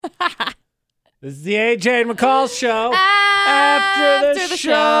This is the AJ McCall show. After the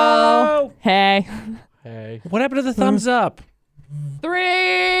show. Hey. What happened to the thumbs up?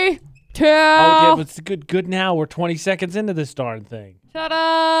 3, 2. Oh, yeah, but it's good now. We're 20 seconds into this darn thing.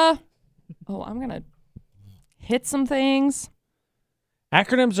 Ta-da. Oh, I'm going to hit some things.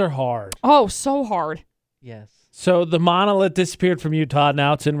 Acronyms are hard. Oh, so hard. Yes. So the monolith disappeared from Utah.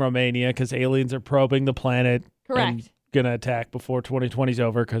 Now it's in Romania because aliens are probing the planet. Correct. And going to attack before 2020's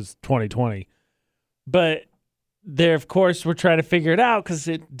over because 2020. But they, of course, were trying to figure it out because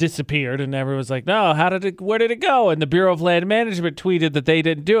it disappeared. And everyone was like, no, where did it go? And the Bureau of Land Management tweeted that they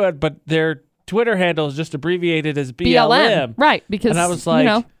didn't do it, but their Twitter handle is just abbreviated as BLM. Right, because, and I was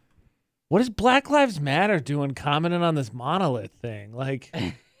like, what is Black Lives Matter doing commenting on this monolith thing? Like,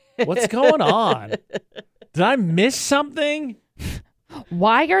 what's going on? Did I miss something?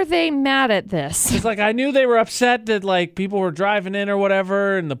 Why are they mad at this? It's like I knew they were upset that like people were driving in or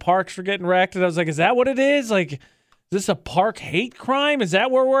whatever and the parks were getting wrecked. And I was like, is that what it is? Like, is this a park hate crime? Is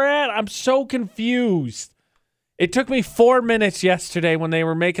that where we're at? I'm so confused. It took me 4 minutes yesterday when they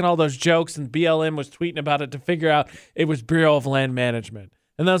were making all those jokes and BLM was tweeting about it to figure out it was Bureau of Land Management.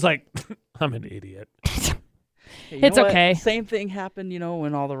 And I was like, I'm an idiot. It's okay. Same thing happened,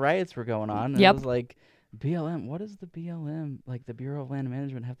 when all the riots were going on. Yep. It was like, BLM, what does the BLM, like the Bureau of Land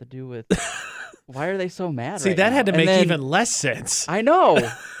Management, have to do with, why are they so mad See, right that now? had to And make then, even less sense. I know,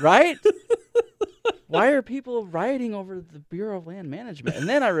 right? Why are people rioting over the Bureau of Land Management? And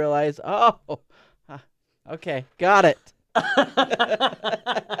then I realized, okay, got it.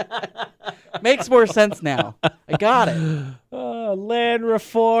 Makes more sense now. I got it. Land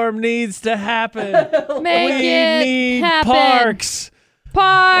reform needs to happen. Make we it need happen. parks.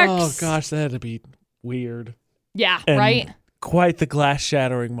 Parks. Oh, gosh, that had to be weird. Yeah, And right? quite the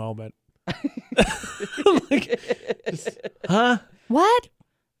glass-shattering moment. Huh? What?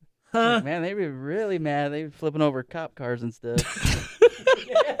 Huh? Like, man, they'd be really mad. They'd be flipping over cop cars and stuff.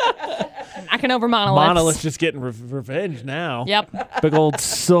 Knocking over monoliths. Monolith's just getting revenge now. Yep. Big old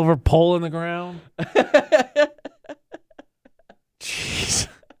silver pole in the ground. Jeez.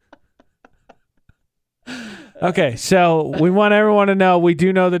 Okay, so we want everyone to know we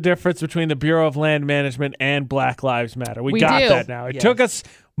do know the difference between the Bureau of Land Management and Black Lives Matter. We got do. that now. It Yes. took us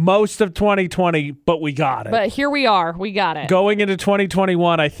most of 2020, but we got it. But here we are. We got it. Going into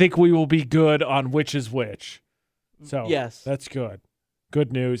 2021, I think we will be good on which is which. So Yes. that's good.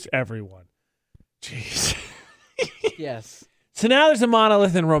 Good news, everyone. Jeez. Yes. So now there's a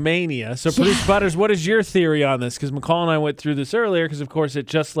monolith in Romania. So, Producer Butters, what is your theory on this? Because McCall and I went through this earlier because, of course, it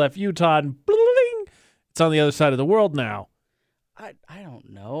just left Utah and bling, it's on the other side of the world now. I don't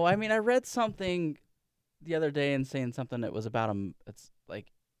know. I mean, I read something the other day and saying something that was about it's like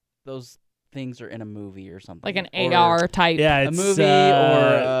those things are in a movie or something. Like an Or AR type. Yeah, a it's movie or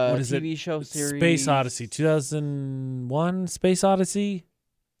a what is TV show series. Space Odyssey, 2001 Space Odyssey?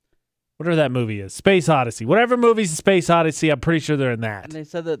 Whatever that movie is. Space Odyssey. Whatever movie's Space Odyssey, I'm pretty sure they're in that. And they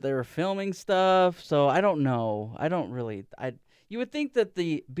said that they were filming stuff, so I don't know. I don't really. You would think that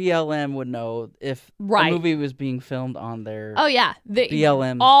the BLM would know if Right. a movie was being filmed on their Oh, yeah.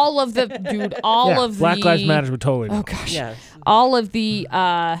 BLM. All of the, dude, all of the. Black Lives Matter would totally know. Oh, gosh. Yes. All of the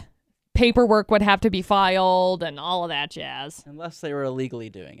paperwork would have to be filed and all of that jazz. Unless they were illegally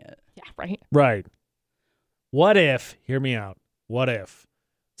doing it. Yeah, right. Right. What if, hear me out, what if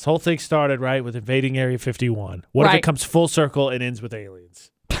this whole thing started, right, with invading Area 51? What if it Right. comes full circle and ends with aliens?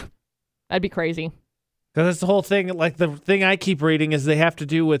 That'd be crazy. Because that's the whole thing. Like, the thing I keep reading is they have to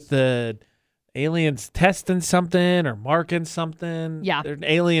do with the aliens testing something or marking something. Yeah. They're an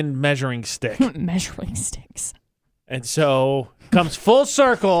alien measuring stick. Measuring sticks. And so, comes full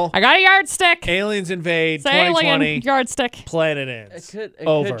circle, I got a yardstick. aliens invade, Alien 2020, yardstick. planet It ends. could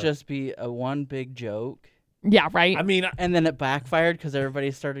Over. just be a one big joke. Yeah, right. I mean, And then it backfired because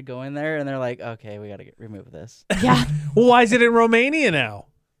everybody started going there, and they're like, okay, we got to remove this. Yeah. well, why is it in Romania now?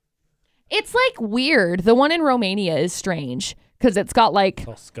 It's like weird. The one in Romania is strange because it's got like, It's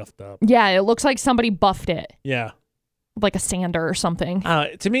all scuffed up. yeah, it looks like somebody buffed it, Yeah. like a sander or something.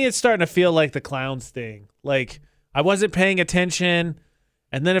 To me, it's starting to feel like the clowns thing. Like, I wasn't paying attention,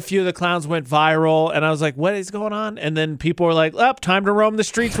 and then a few of the clowns went viral, and I was like, what is going on? And then people were like, time to roam the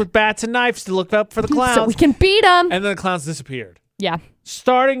streets with bats and knives to look up for the clowns. So we can beat them. And then the clowns disappeared. Yeah.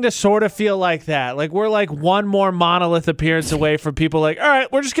 Starting to sort of feel like that. Like, we're like one more monolith appearance away from people like, all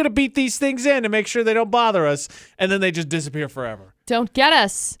right, we're just going to beat these things in and make sure they don't bother us. And then they just disappear forever. Don't get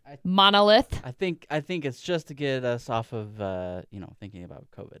us, monolith. I think it's just to get us off of, thinking about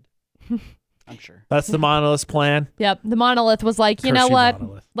COVID. I'm sure. That's the monolith plan. Yep. The monolith was like, you know Curse you, what?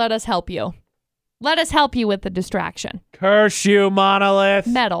 monolith. Let us help you. Let us help you with the distraction. Curse you, monolith.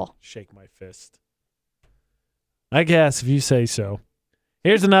 Metal. Shake my fist. I guess, if you say so.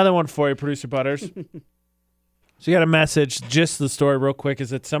 Here's another one for you, Producer Butters. So you got a message. Just the story real quick is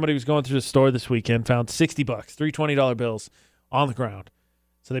that somebody was going through the store this weekend, found $60, three $20 bills on the ground.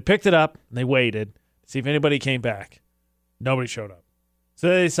 So they picked it up and they waited to see if anybody came back. Nobody showed up. So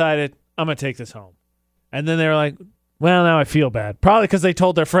they decided, I'm going to take this home. And then they were like, well, now I feel bad. Probably because they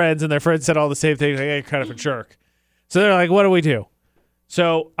told their friends and their friends said all the same things. Like, hey, you're kind of a jerk. So they're like, what do we do?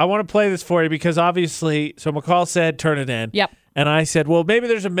 So I want to play this for you because obviously, so McCall said, turn it in. Yep. And I said, well, maybe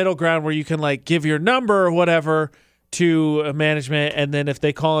there's a middle ground where you can like give your number or whatever to management. And then if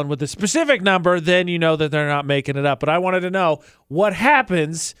they call in with a specific number, then you know that they're not making it up. But I wanted to know what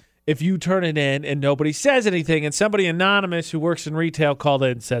happens if you turn it in and nobody says anything. And somebody anonymous who works in retail called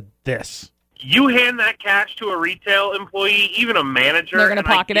in and said this. You hand that cash to a retail employee, even a manager, They're gonna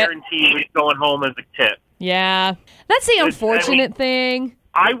pocket it. I guarantee you it's going home as a tip. Yeah. That's the unfortunate thing.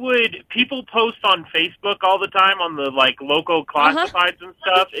 People post on Facebook all the time on the local classifieds and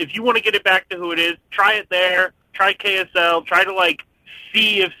stuff. If you want to get it back to who it is, try it there. Try KSL. Try to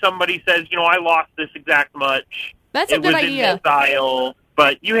see if somebody says, I lost this exact much. That's a good idea. It was in this aisle.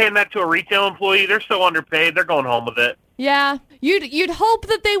 But you hand that to a retail employee, they're so underpaid, they're going home with it. Yeah. You'd hope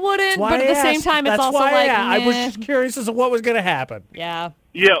that they wouldn't, but at the same time, it's also I was just curious as to what was going to happen. Yeah.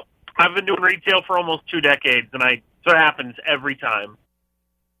 Yeah. I've been doing retail for almost 2 decades, and so it happens every time.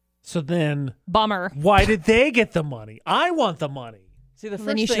 So then, bummer. Why did they get the money? I want the money. See, the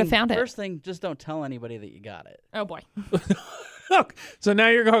Then you should have found it. First thing, just don't tell anybody that you got it. Oh, boy. Look, so now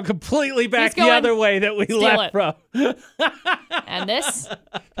you're going completely back the other way that we left from. And this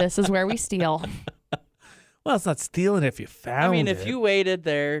is where we steal. Well, it's not stealing if you found it. I mean, if you waited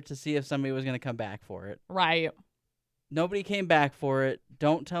there to see if somebody was going to come back for it. Right. Nobody came back for it.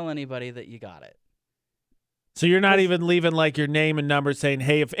 Don't tell anybody that you got it. So you're not even leaving your name and number saying,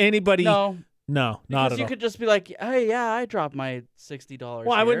 hey, if anybody... No, not at all. You could just be like, hey, yeah, I dropped my $60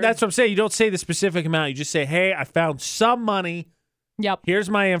 Well, that's what I'm saying. You don't say the specific amount. You just say, hey, I found some money. Yep. Here's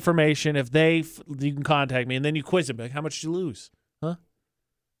my information. If you can contact me. And then you quiz them. Like, how much did you lose? Huh?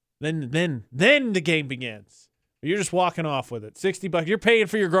 Then the game begins. You're just walking off with it. $60. You're paying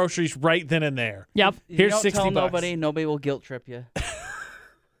for your groceries right then and there. Yep. Here's $60. Tell nobody will guilt trip you.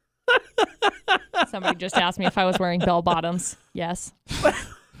 Somebody just asked me if I was wearing bell bottoms. Yes.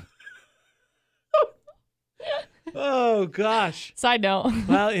 Oh, gosh. Side note.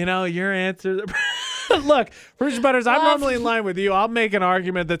 Well, your answer. Look, Bruce Butters, I'm normally in line with you. I'll make an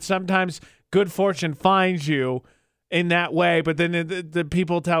argument that sometimes good fortune finds you in that way, but then the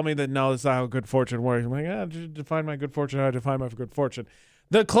people tell me that, no, that's not how good fortune works. I'm like, define my good fortune how I define my good fortune.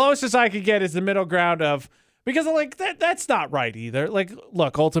 The closest I could get is the middle ground of, because I'm like, that's not right either.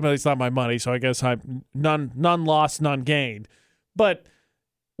 Look, ultimately it's not my money, so I guess I'm none lost, none gained. But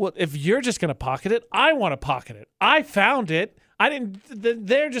well, if you're just going to pocket it, I want to pocket it. I found it. I didn't.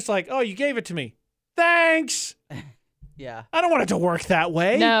 They're just like, oh, you gave it to me. Thanks. Yeah. I don't want it to work that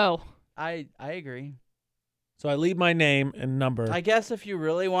way. No. I agree. So I leave my name and number. I guess if you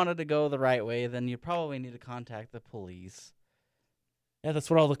really wanted to go the right way, then you probably need to contact the police. Yeah, that's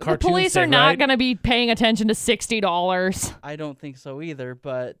what all the cartoons The police say, are not right? going to be paying attention to $60. I don't think so either,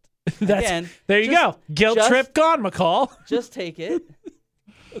 but That's, again, there you go. Guilt trip gone, McCall. Just take it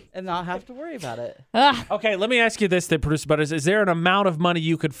and not have to worry about it. Okay, let me ask you this then, Producer Butters. Is there an amount of money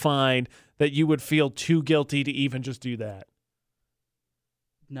you could find that you would feel too guilty to even just do that?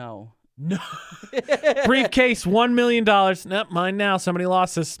 No. Briefcase, $1 million. Nope, mine now. Somebody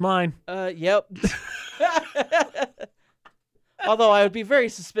lost this. Mine. Yep. Although I would be very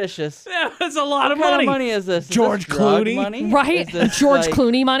suspicious. Yeah, that's a lot of What kind money. of money is this? Is George this drug Clooney? money? Right? Is this, George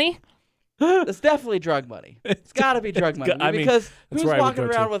Clooney money? It's definitely drug money. It's got to be drug money. Because who's where I would walking go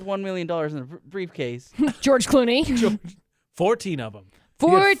around to. with $1 million in a briefcase? George Clooney. 14 of them.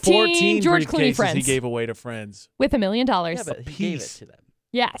 14 George Clooney briefcases friends. He gave away to friends. With $1 million. Yeah, but he gave it to them.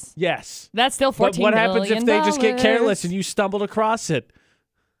 Yes. Yes. That's still $14 But what happens if they just get $14? careless and you stumbled across it?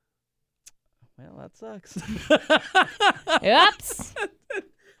 Well, that sucks. Oops.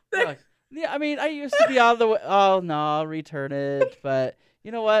 Look, yeah, I mean, I used to be on the way. Oh, no, I'll return it. But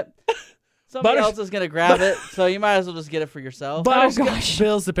you know what? Somebody else is going to grab it, so you might as well just get it for yourself. Butters got gosh.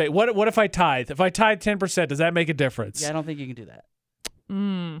 bills to pay. What if I tithe? If I tithe 10%, does that make a difference? Yeah, I don't think you can do that.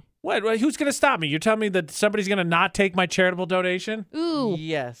 What? Who's going to stop me? You're telling me that somebody's going to not take my charitable donation? Ooh.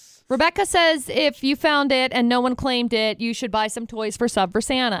 Yes. Rebecca says if you found it and no one claimed it, you should buy some toys for Sub for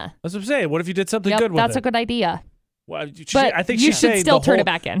Santa. That's what I'm saying. What if you did something Yep, good with that's it? a good idea. Well, But I think you she's should saying still the turn whole, it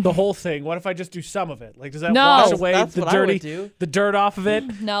back in. The whole thing. What if I just do some of it? Like, does that No. wash away That's the what I would dirty, do. the dirt off of it?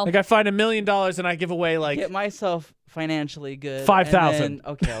 No. Like, I find $1 million and I give away like Get myself financially good. 5,000. and then-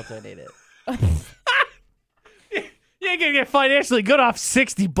 Okay, I'll donate it. you ain't gonna get financially good off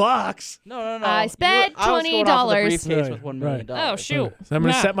 $60. No. I spent I was going off of the $20. briefcase Right, with $1 million. Oh, shoot. So I'm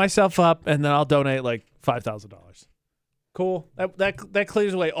gonna Yeah. set myself up and then I'll donate like $5,000. Cool. That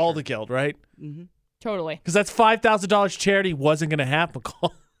clears away all the guilt, right? Mm-hmm. Totally. Because that's $5,000 charity wasn't gonna have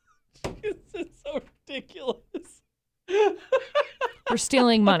McCall. It's so ridiculous. We're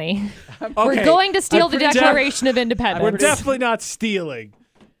stealing money. Okay, We're going to steal I'm the pretty Declaration of Independence. We're definitely not stealing.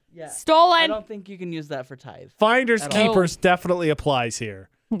 Yeah. I Stolen. don't think you can use that for tithe. Finders At all. keepers definitely applies here.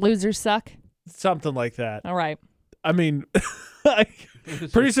 Losers suck. Something like that. All right. I mean,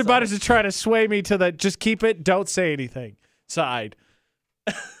 producer Butters is trying to sway me to the just keep it, don't say anything side,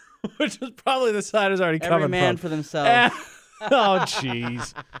 which is probably the side is already Every coming man from. for themselves. Oh,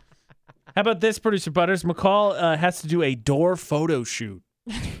 jeez. How about this, producer Butters? McCall has to do a door photo shoot.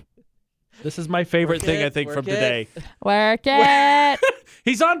 This is my favorite Work thing, it, I think, work from it. today. Work it.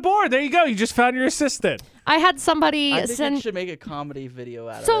 He's on board. There you go. You just found your assistant. I had somebody I think send. we should make a comedy video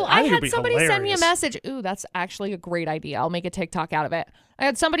out So of it. I I think it'd had be somebody send me a hilarious. message. Ooh, that's actually a great idea. I'll make a TikTok out of it. I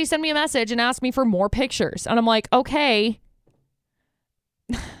had somebody send me a message and ask me for more pictures. And I'm like, okay.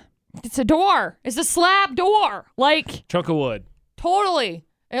 It's a door. It's a slab door. Like, Chunk of wood. totally.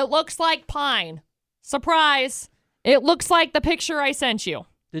 It looks like pine. Surprise. It looks like the picture I sent you.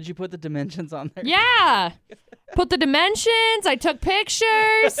 Did you put the dimensions on there? Yeah. Put the dimensions. I took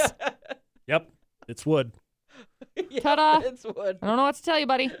pictures. Yep. It's wood. Yeah, Ta-da. It's wood. I don't know what to tell you,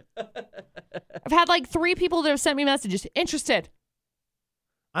 buddy. I've had like 3 people that have sent me messages. Interested.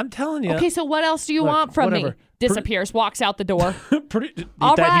 I'm telling you. Okay, so what else do you Look, want from me? whatever. Disappears, walks out the door. All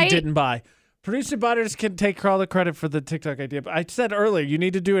All that he right. didn't buy. Producer Butters can take all the credit for the TikTok idea. But I said earlier, you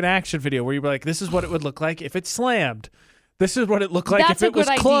need to do an action video where you're like, this is what it would look like if it's slammed. This is what it looked like That's if a it was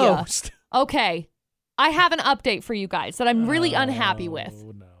good idea. closed. Okay. I have an update for you guys that I'm really unhappy with.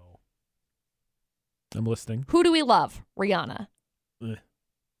 Oh, no. I'm listening. Who do we love? Rihanna. Eh.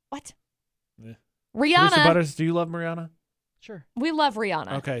 What? Eh. Producer Rihanna. Butters, do you love Mariana? Sure. We love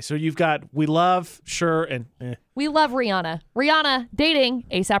Rihanna. Okay, so you've got we love, sure, and eh. We love Rihanna. Rihanna dating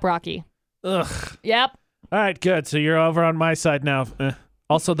A$AP Rocky. Ugh. Yep. All right, good. So you're over on my side now.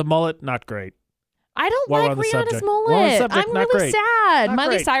 Also, the mullet, not great. I don't While we're like on the Rihanna's subject. While we're on the mullet. subject, I'm not really great. sad. Not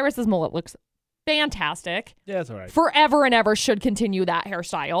Miley great. Cyrus's mullet looks fantastic. Yeah, that's all right. Forever and ever should continue that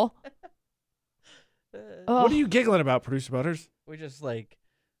hairstyle. What are you giggling about, Producer Butters? We just like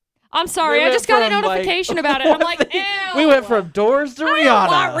I'm sorry. We I went just got a from, like, notification about it. I'm like, ew. we went from doors to I Rihanna.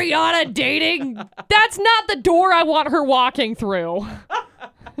 don't want Rihanna dating. That's not the door I want her walking through.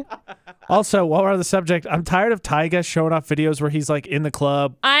 Also, while we're on the subject, I'm tired of Tyga showing off videos where he's like in the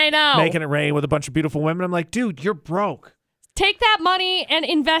club I know. making it rain with a bunch of beautiful women. I'm like, dude, you're broke. Take that money and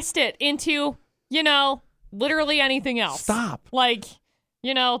invest it into, literally anything else. Stop. Like,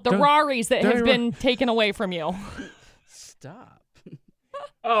 the Don't- Raris that don't have even- been taken away from you. Stop.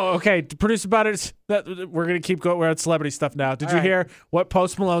 Oh, okay. Producer Butters, we're going to keep going. We're at celebrity stuff now. Did All you right. hear what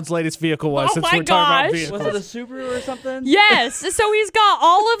Post Malone's latest vehicle was? Oh since my we're talking about gosh. vehicles? Was it a Subaru or something? Yes. So he's got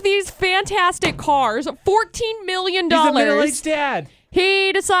all of these fantastic cars, $14 million. He's a middle-aged dad.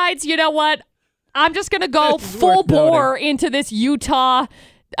 He decides, you know what? I'm just going to go This is full worth noting. bore into this Utah,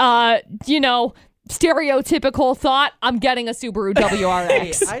 stereotypical thought. I'm getting a Subaru Hey,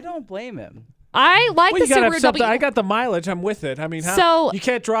 WRX. I don't blame him. I like Well, the you gotta have Subaru something. I WRX. got the mileage. I'm with it. I mean, So- you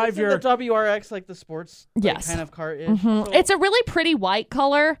can't drive Isn't your. the WRX like the sports Yes. kind of car ish? It's a really pretty white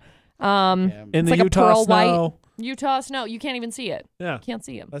color. in It's the like a Utah pearl snow. white. Utah snow. You can't even see it. Yeah, Can't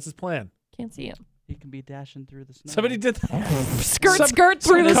see him. that's his plan. Can't see him. He can be dashing through the snow. Somebody did. Skirt Some- through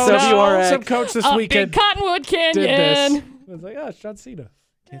some the coach, snow. WRX. Some coach this Up weekend in Cottonwood did this. Canyon. I was like, oh, it's John Cena.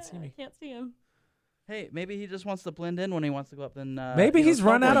 Can't see me. Can't see him. Hey, maybe he just wants to blend in when he wants to go up and. Maybe he's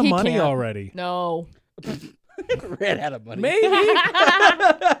run out of He money can't. already. No. ran out of money. Maybe.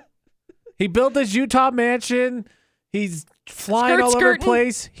 He built this Utah mansion. He's flying all over the Skirting.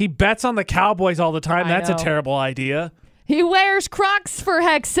 place. He bets on the Cowboys all the time. I That's know. a terrible idea. He wears Crocs for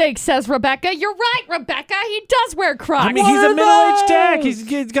heck's sake, says Rebecca. You're right, Rebecca. He does wear Crocs. I mean, he's a middle-aged dad.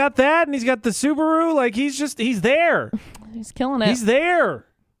 He's got that, and he's got the Subaru. Like, he's there. He's killing it. He's there.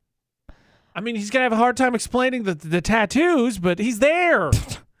 I mean, he's going to have a hard time explaining the tattoos, but he's there.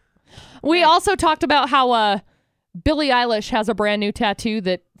 We also talked about how Billie Eilish has a brand new tattoo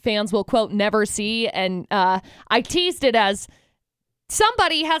that fans will, quote, never see. And I teased it as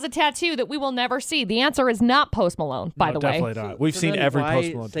somebody has a tattoo that we will never see. The answer is not Post Malone, by No, the way. definitely not. We've So seen then every why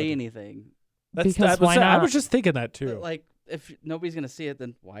Post Malone say tattoo. anything? Because why not? I was just thinking that too. But, like, if nobody's gonna see it,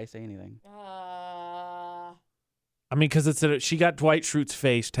 then why say anything? I mean, because she got Dwight Schrute's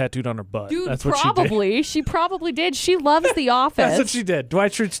face tattooed on her butt. Dude, That's what probably. She probably did. She loves The Office. That's what she did.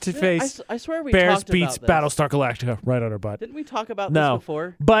 Dwight Schrute's face. I swear we Bears talked beats about this. Battlestar Galactica right on her butt. Didn't we talk about No. this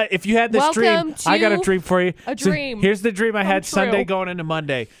before? But if you had this Welcome dream, I got a to dream for you. a So dream here's the dream I had come true. Sunday going into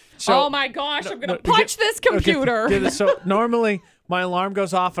Monday. So, oh my gosh, I'm going to no, punch this computer. Okay, so normally my alarm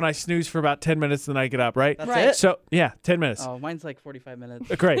goes off and I snooze for about 10 minutes and I get up, right? That's Right. it? So, yeah, 10 minutes. Oh, mine's like 45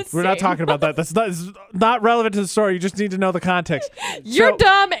 minutes. Great. We're not Same. talking about that. That's not relevant to the story. You just need to know the context. You're So-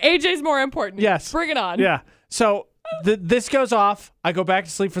 dumb. AJ's more important. Yes. Bring it on. Yeah. So this goes off. I go back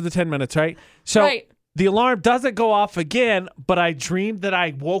to sleep for the 10 minutes, right? So Right. the alarm doesn't go off again, but I dreamed that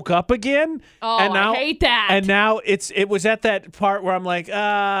I woke up again. Oh, and now, I hate that. And now it was at that part where I'm like,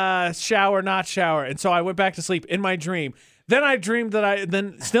 shower, not shower. And so I went back to sleep in my dream. Then I dreamed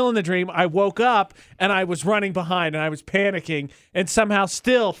that still in the dream, I woke up and I was running behind and I was panicking and somehow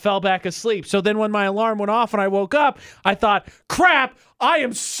still fell back asleep. So then when my alarm went off and I woke up, I thought, crap, I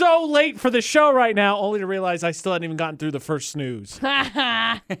am so late for the show right now, only to realize I still hadn't even gotten through the first snooze.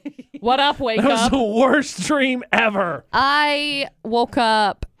 What up, wake That was up? the worst dream ever. I woke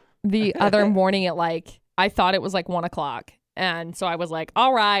up the other morning at I thought it was 1 o'clock. And so I was like,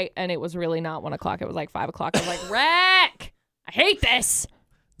 all right. And it was really not 1 o'clock. It was 5 o'clock. I was like, wreck. I hate this.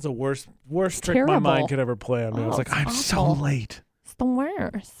 It's the worst trick terrible. my mind could ever play on me. I was Oh, like, it's I'm so awful. late. It's the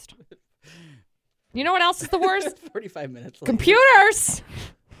worst. You know what else is the worst? 45 minutes later. Computers.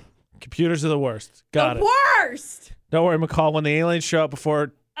 Computers are the worst. Got the it. worst. Don't worry, McCall. When the aliens show up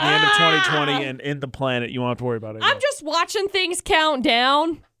before the end of 2020 and end the planet, you won't have to worry about it. I'm just watching things count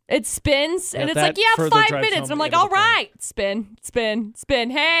down. It spins, and Yeah, it's that yeah, further 5 drives minutes. home And I'm the like, end of all the plan. right, spin, spin, spin.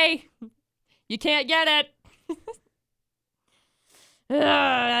 Hey, you can't get it. I'm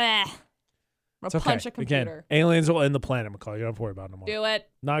gonna It's okay. punch a computer. Again, aliens will end the planet, McCall. You don't have to worry about it no more. Do it.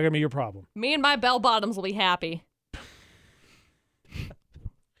 Not going to be your problem. Me and my bell bottoms will be happy.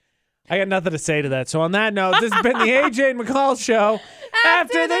 I got nothing to say to that. So on that note, this has been the AJ and McCall show.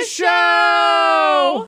 After the show!